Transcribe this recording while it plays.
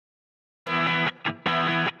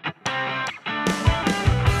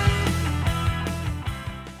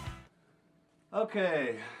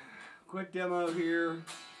Okay, quick demo here.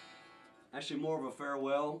 Actually more of a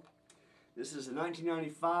farewell. This is a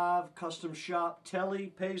 1995 Custom Shop Tele,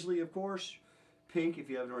 Paisley of course, pink if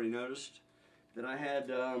you haven't already noticed, that I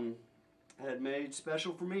had made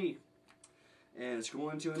special for me. And it's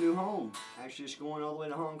going to a new home. Actually it's going all the way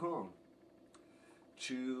to Hong Kong.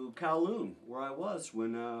 To Kowloon, where I was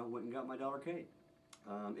when I went and got my daughter Kate.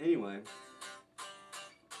 Anyway,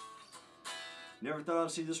 never thought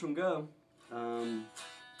I'd see this one go.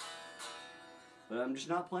 But I'm just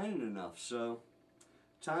not playing it enough, so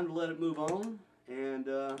time to let it move on and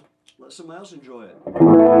let somebody else enjoy it.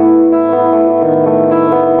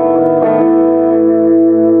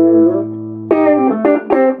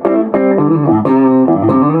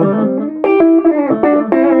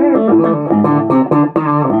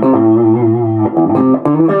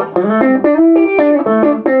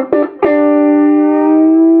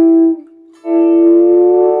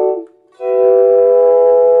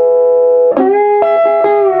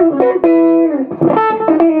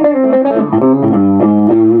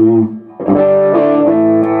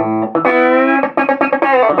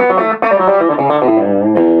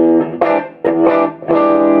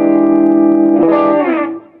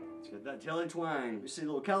 Tele twang. You see a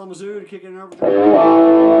little Kalamazoo to kick it over.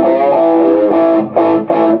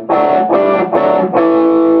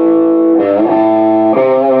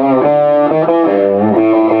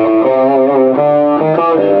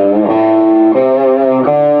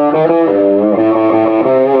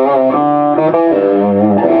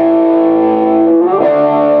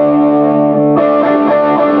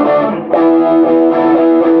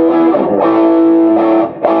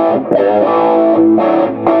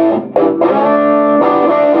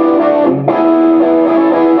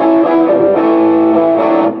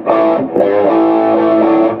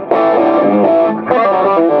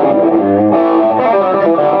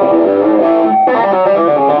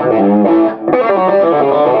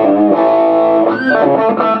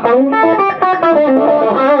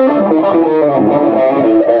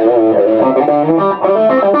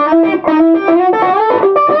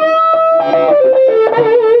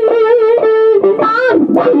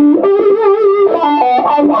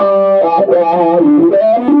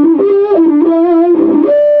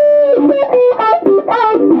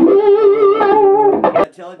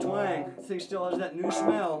 Tele twang. This thing still has that new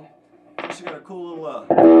smell. Just got a cool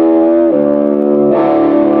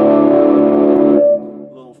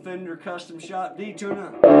little Fender Custom Shop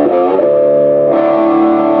D-Tuner.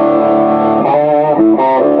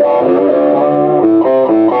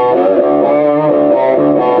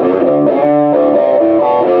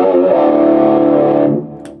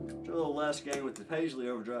 It's a little less gain with the Paisley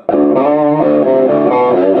overdrive.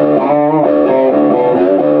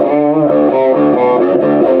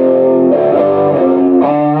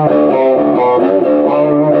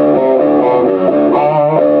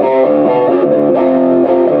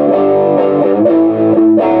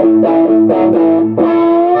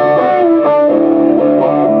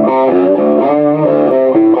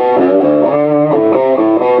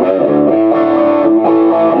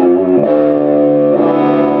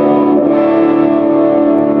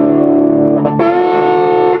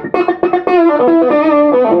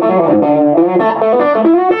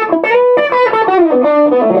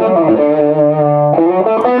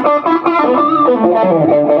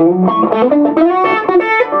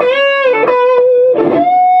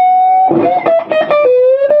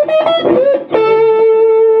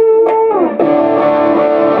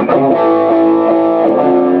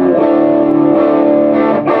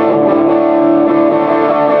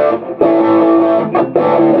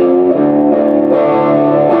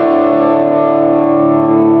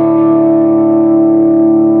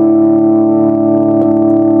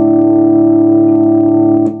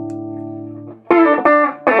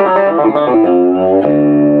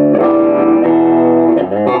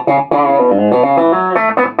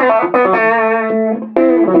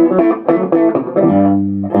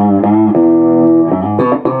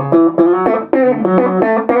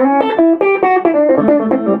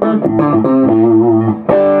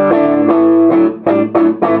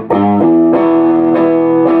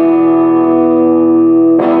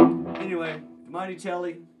 Anyway, mighty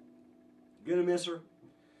Telly, gonna miss her.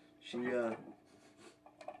 She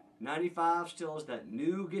 95 still has that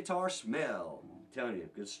new guitar smell. I'm telling you,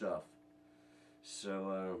 good stuff.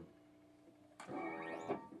 So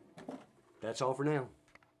that's all for now.